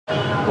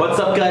What's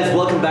up guys,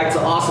 welcome back to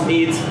Awesome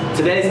Eats.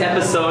 Today's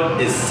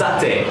episode is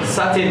Sate.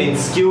 Sate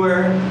means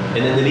skewer in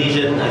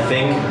Indonesian, I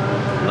think.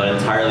 I'm not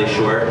entirely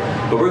sure.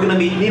 But we're gonna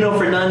meet Nino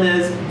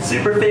Fernandez,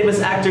 super famous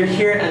actor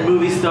here and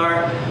movie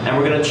star, and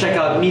we're gonna check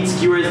out meat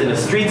skewers in a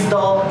street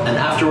stall and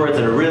afterwards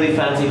in a really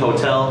fancy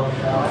hotel.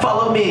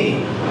 Follow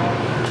me!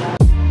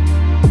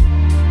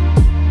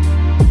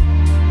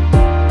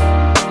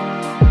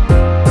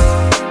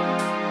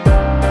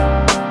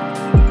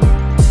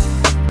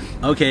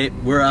 Okay,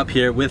 we're up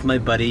here with my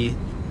buddy.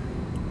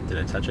 Did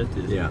I touch it?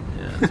 Yeah.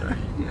 Yeah, sorry.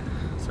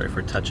 Sorry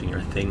for touching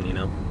your thing, you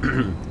know.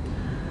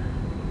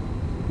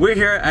 We're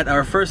here at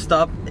our first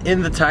stop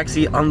in the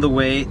taxi on the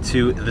way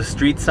to the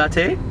street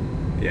Sate.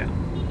 Yeah.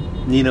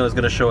 Nino is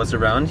gonna show us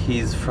around.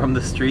 He's from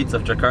the streets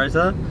of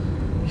Jakarta.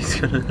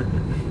 He's gonna...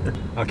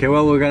 Okay,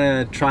 well, we're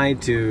gonna try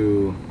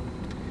to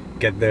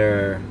get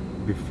there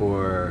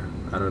before,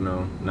 I don't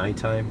know,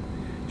 nighttime.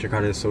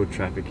 Jakarta is so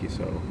trafficy,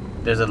 so...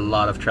 There's a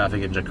lot of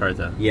traffic in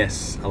Jakarta.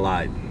 Yes, a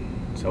lot.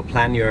 So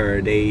plan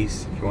your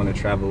days if you want to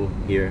travel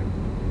here.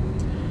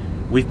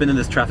 We've been in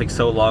this traffic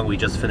so long, we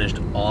just finished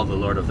all the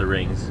Lord of the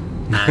Rings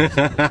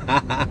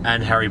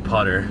and Harry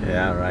Potter.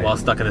 Yeah, right. While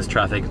stuck in this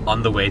traffic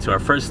on the way to our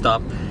first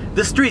stop,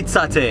 the street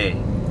Sate.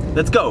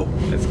 Let's go.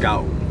 Let's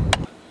go.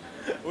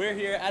 We're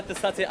here at the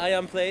Sate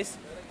Ayam place.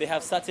 They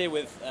have satay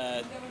with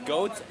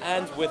goat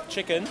and with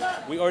chicken.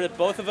 We ordered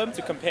both of them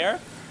to compare.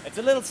 It's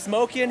a little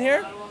smoky in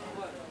here.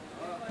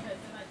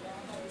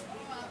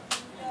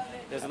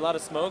 There's a lot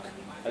of smoke.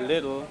 A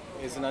little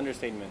is an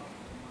understatement.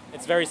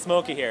 It's very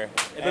smoky here.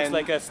 It looks And-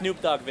 like a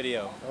Snoop Dogg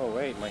video. Oh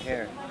wait, my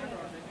hair.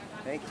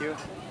 Thank you.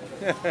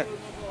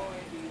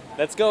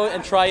 Let's go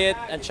and try it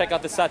and check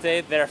out the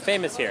satay. They're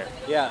famous here.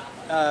 Yeah,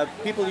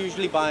 people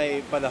usually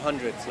buy by the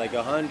hundreds, like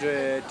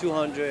 100,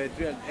 200,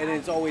 300, and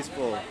it's always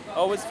full.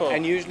 Always full.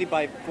 And usually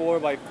by 4,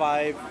 by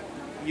 5,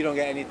 you don't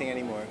get anything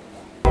anymore.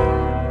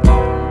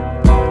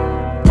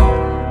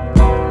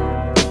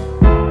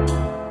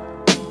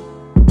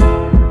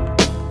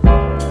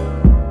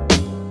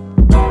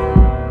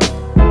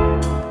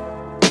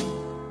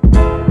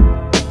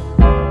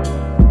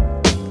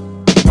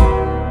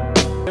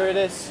 Here it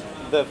is,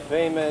 the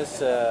famous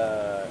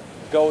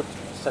goat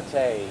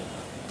satay.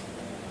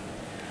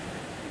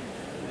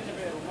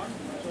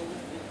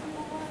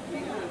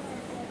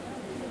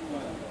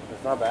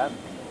 It's not bad.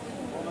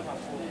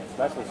 It's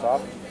nice and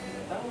soft.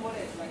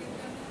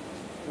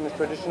 And it's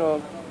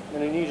traditional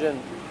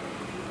Indonesian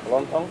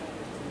lontong.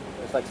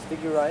 It's like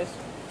sticky rice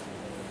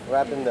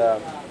wrapped in the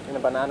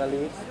banana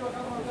leaves.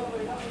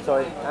 So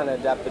it kind of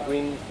adapts the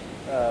green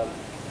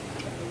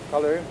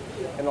color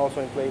and also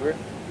in flavor.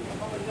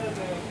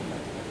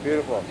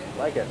 Beautiful.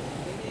 Like it.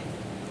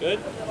 Good?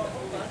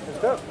 It's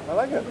good. I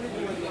like it.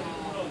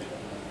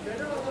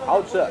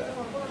 Outside.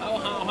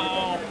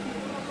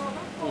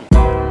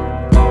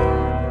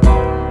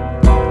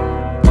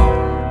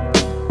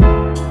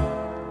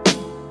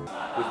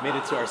 We've made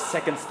it to our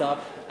second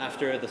stop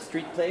after the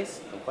street place.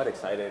 I'm quite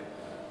excited.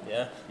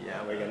 Yeah?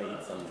 Yeah, we're gonna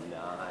eat some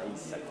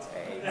nice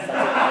satay.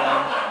 Satay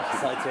ayam,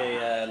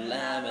 satay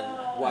lamb and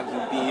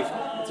wagyu beef.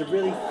 It's a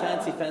really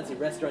fancy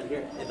restaurant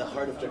here in the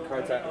heart of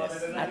Jakarta.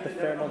 Yes. At the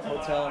Fairmont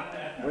Hotel.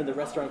 We're in the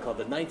restaurant called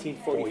the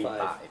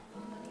 1945.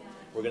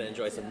 We're gonna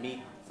enjoy some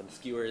meat, some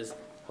skewers,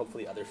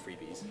 hopefully other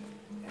freebies. And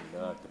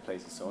look, the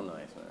place is so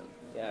nice, man.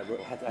 Yeah,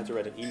 I had to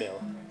write an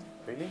email.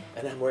 Really?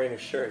 And I'm wearing a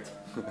shirt.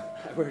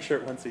 I wear a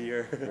shirt once a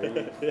year.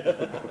 Really?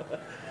 Yeah.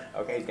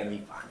 Okay, it's gonna be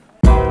fun.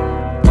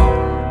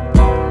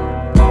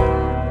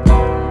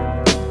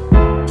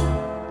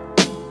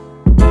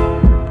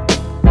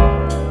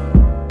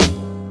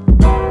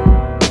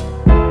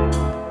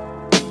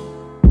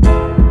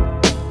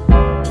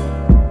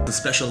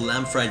 Special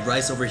lamb fried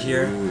rice over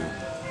here. Ooh.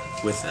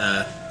 With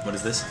what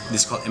is this?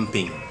 This is called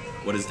emping.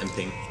 What is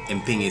emping?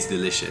 Emping is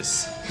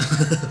delicious.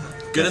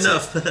 Good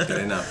enough. Good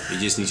enough. You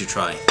just need to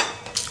try.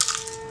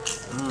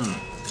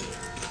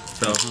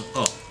 So,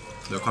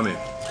 They're coming.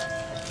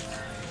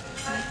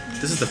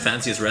 this is the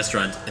fanciest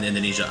restaurant in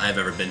Indonesia I've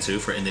ever been to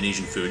for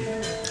Indonesian food.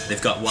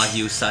 They've got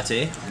wagyu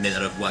satay made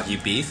out of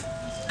wagyu beef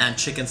and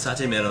chicken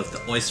satay made out of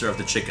the oyster of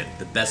the chicken,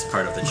 the best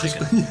part of the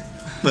chicken.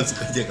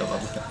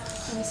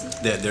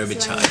 They're a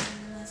bit shy.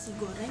 Nasi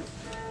goreng.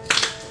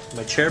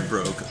 My chair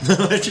broke.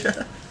 What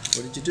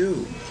did you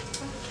do?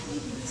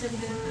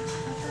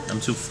 I'm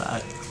too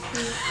fat.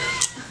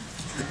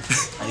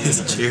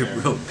 His chair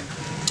broke.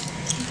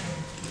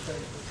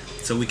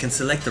 So we can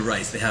select the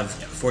rice. They have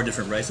 4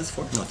 different rices.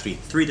 4? No, 3.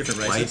 3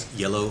 different rices. White,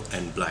 yellow,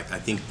 and black. I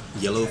think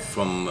yellow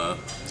from...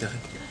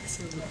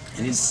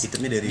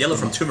 Yellow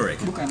from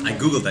turmeric. I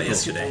googled that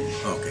yesterday.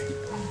 Oh, okay.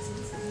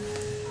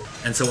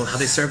 And so how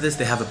they serve this,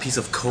 they have a piece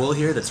of coal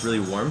here that's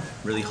really warm,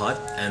 really hot,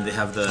 and they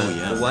have the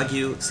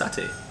wagyu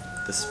satay,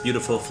 this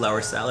beautiful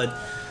flour salad,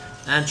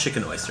 and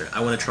chicken oyster.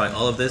 I want to try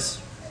all of this.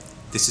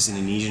 This is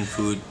Indonesian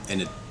food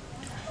in a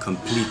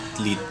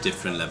completely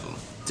different level.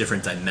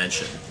 Different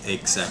dimension.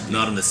 Exactly.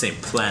 Not on the same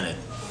planet.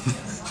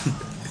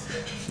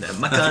 Nah,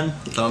 makan.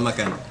 Selamat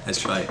makan. Let's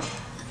try it.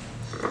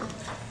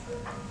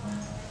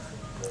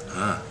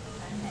 Ah.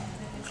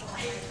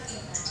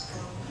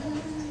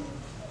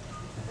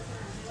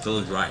 It's a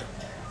little dry.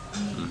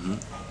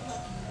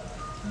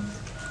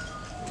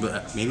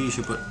 But maybe you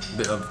should put a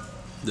bit of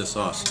the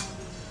sauce.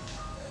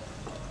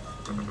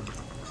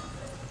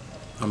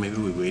 Or maybe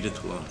we waited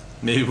too long.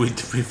 Maybe we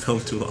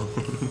filmed too long.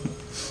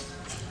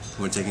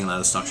 We're taking a lot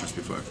of stock shots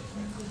before.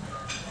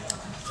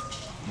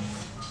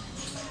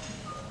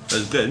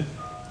 It's good.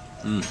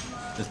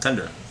 It's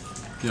tender.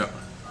 Yeah.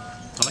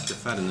 I like the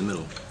fat in the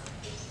middle.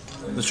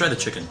 Let's try the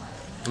chicken.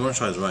 I want to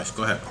try the rice.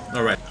 Go ahead.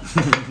 All right.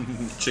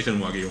 Chicken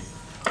wagyu.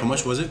 How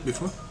much was it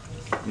before?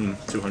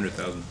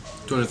 200,000.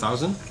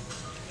 200,000?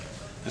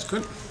 That's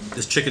good.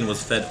 This chicken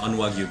was fed on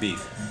wagyu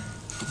beef.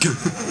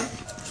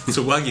 It's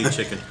a wagyu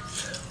chicken.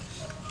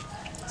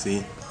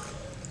 See?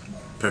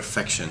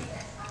 Perfection.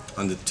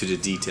 To the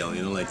detail,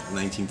 you know, like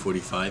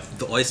 1945.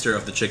 The oyster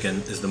of the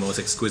chicken is the most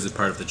exquisite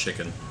part of the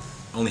chicken.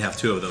 Only have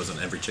 2 of those on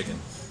every chicken.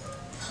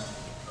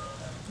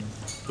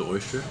 The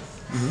oyster?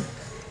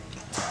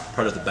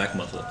 Part of the back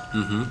muscle.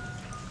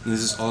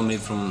 This is all made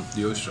from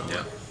the oyster?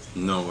 Yeah.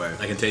 No way.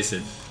 I can taste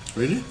it.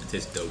 Really? It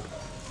tastes dope.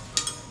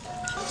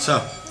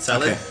 So,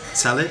 Salad? Okay.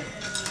 Salad.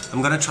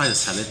 I'm gonna try the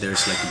salad.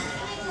 There's like a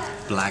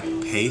black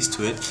paste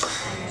to it.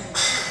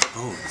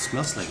 Oh, it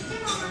smells like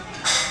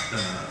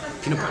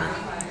peanut butter.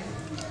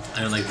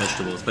 I don't like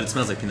vegetables, but it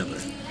smells like peanut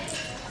butter.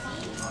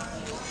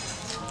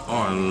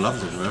 Oh, I love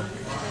this, man.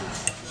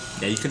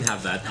 Yeah, you can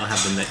have that. I'll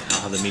have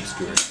the meat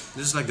skewer.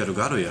 This is like gado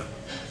gado, yeah.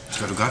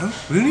 Gado gado?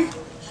 Really?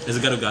 Is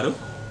it gado gado?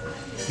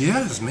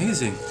 Yeah, it's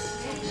amazing.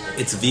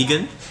 It's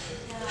vegan,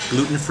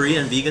 gluten-free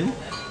and vegan.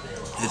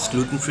 It's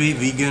gluten-free,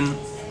 vegan,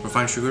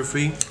 refined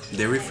sugar-free,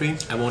 dairy-free.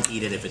 I won't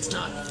eat it if it's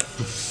not.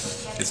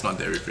 It's not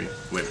dairy-free.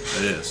 Wait,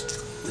 it is.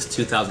 It's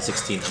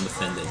 2016. I'm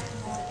offended.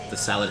 The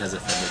salad has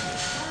offended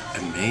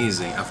me.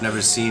 Amazing. I've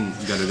never seen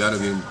gado gado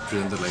being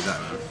presented like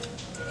that, man.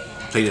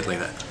 Plated like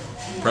that.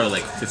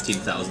 Probably like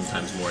 15,000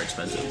 times more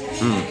expensive.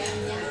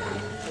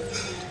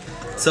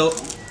 So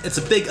it's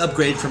a big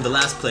upgrade from the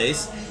last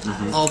place.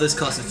 All this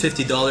costed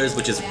 $50,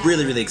 which is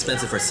really, really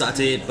expensive for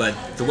Sate, but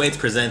the way it's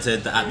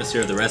presented, the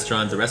atmosphere of the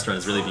restaurant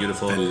is really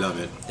beautiful. I love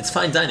it. It's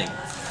fine dining.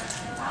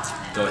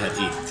 Go ahead,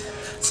 eat.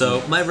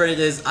 So my verdict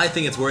is, I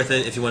think it's worth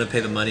it if you want to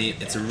pay the money.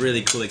 It's a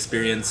really cool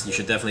experience. You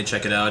should definitely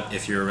check it out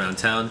if you're around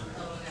town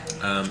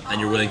and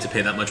you're willing to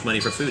pay that much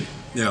money for food.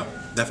 Yeah,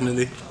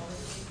 definitely.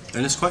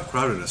 And it's quite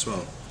crowded as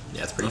well.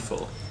 Yeah, it's pretty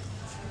full.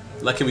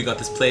 Lucky we got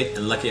this plate,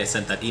 and lucky I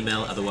sent that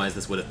email, otherwise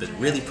this would have been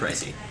really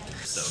pricey.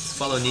 So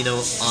follow Nino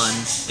on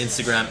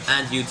Instagram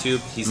and YouTube.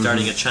 He's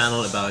starting a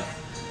channel about...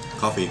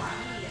 Coffee.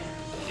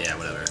 Yeah,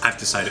 whatever. I've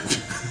decided.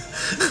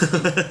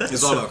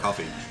 It's all about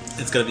coffee.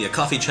 It's going to be a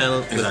coffee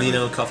channel with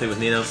Nino, Coffee with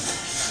Nino.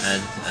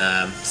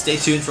 And stay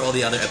tuned for all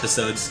the other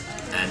episodes,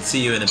 and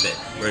see you in a bit.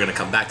 We're going to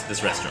come back to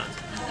this restaurant.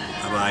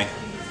 Bye-bye.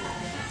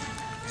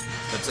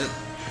 That's it.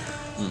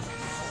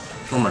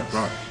 Oh my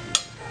god.